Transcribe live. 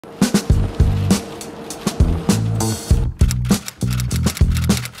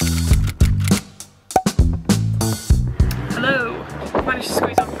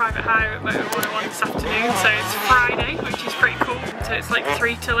afternoon, so it's Friday, which is pretty cool. So it's like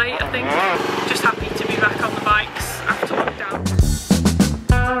 3 till 8, I think. Just happy to be back on the bikes after lockdown.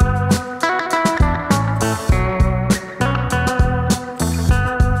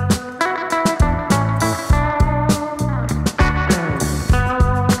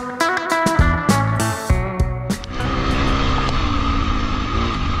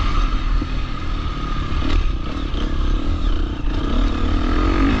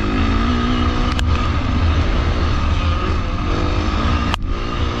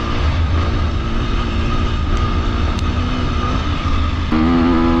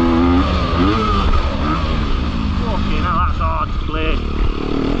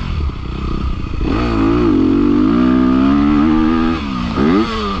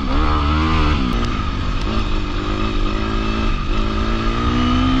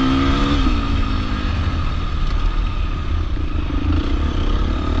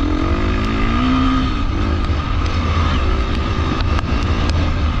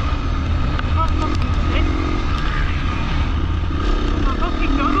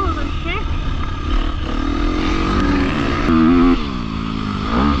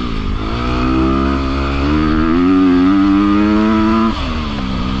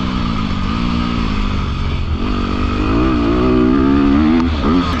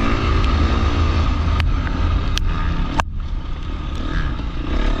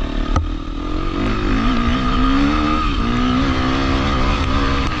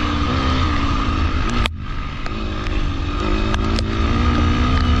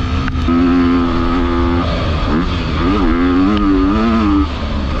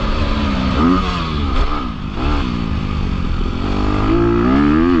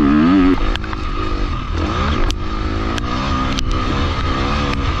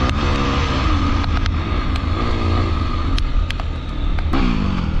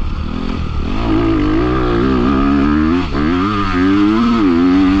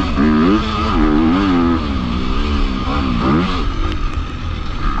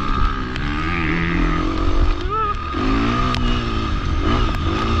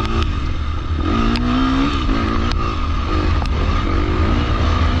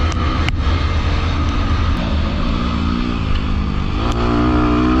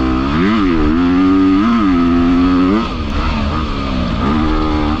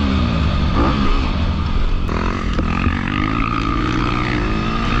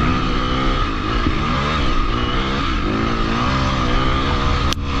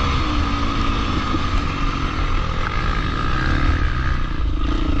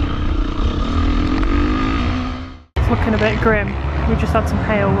 Looking a bit grim. We just had some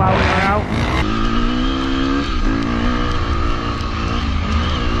hail while we were out.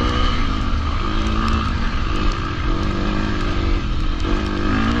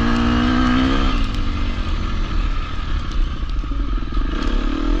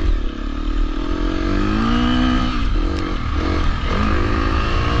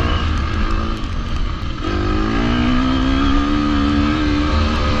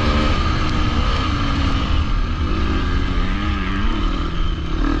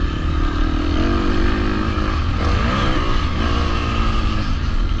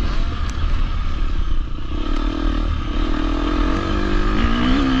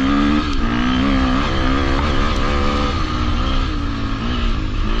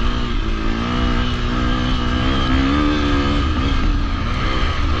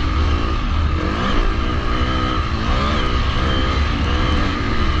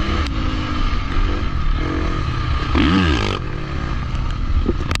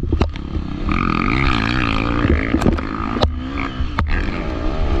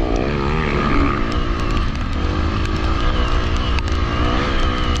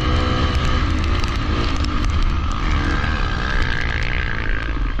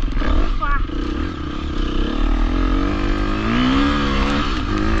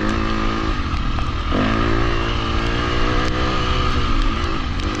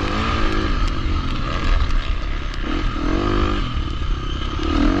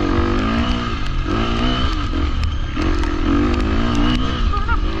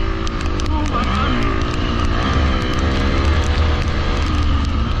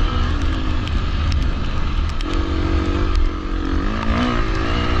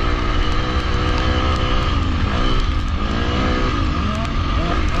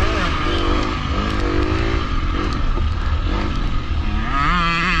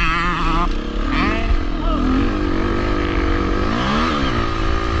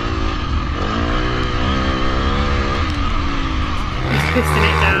 pissing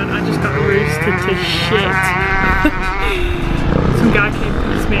it down. I just got roasted to shit. Some guy came to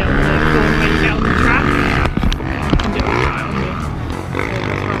piss me up the corner when you get on the track.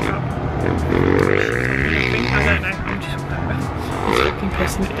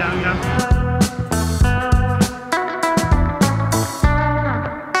 racing it down now.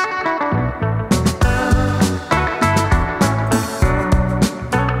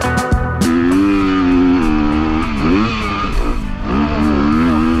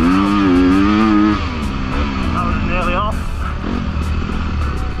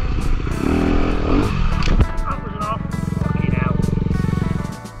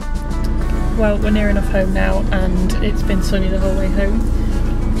 Well, we're near enough home now, and it's been sunny the whole way home,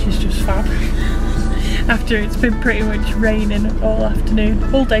 which is just fab. After it's been pretty much raining all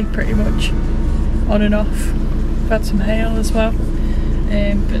afternoon, all day pretty much, on and off. We've had some hail as well,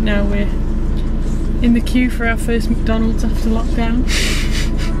 but now we're in the queue for our first McDonald's after lockdown.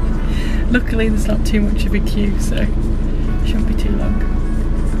 Luckily there's not too much of a queue, so it shouldn't be too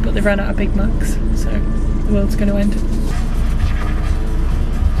long. But they ran out of Big Macs, so the world's going to end.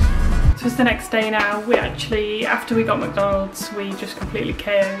 So it's the next day now. We actually, after we got McDonald's, we just completely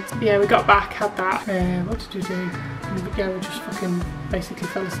KO'd. Yeah, we got back, had that. What did we do? Yeah, we just fucking basically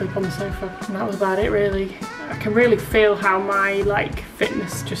fell asleep on the sofa, and that was about it really. I can really feel how my like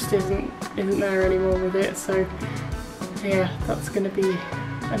fitness just isn't there anymore with it. So yeah, that's gonna be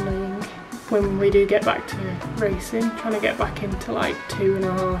annoying when we do get back to racing. Trying to get back into like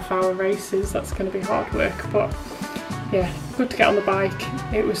 2.5 hour races, that's gonna be hard work, but yeah, good to get on the bike.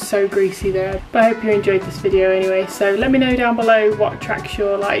 It was so greasy there. But I hope you enjoyed this video anyway. So let me know down below what tracks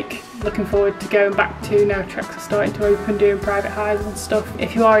you're like looking forward to going back to now tracks are starting to open, doing private hires and stuff.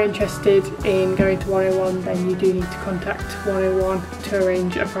 If you are interested in going to 101, then you do need to contact 101 to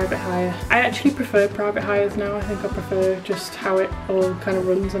arrange a private hire. I actually prefer private hires now. I think I prefer just how it all kind of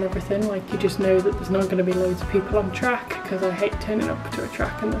runs and everything. Like, you just know that there's not going to be loads of people on track, because I hate turning up to a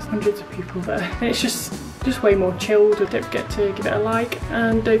track and there's hundreds of people there. And it's just way more chilled. Don't forget to give it a like,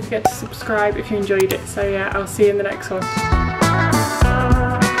 and don't forget to subscribe if you enjoyed it. So yeah, I'll see you in the next one.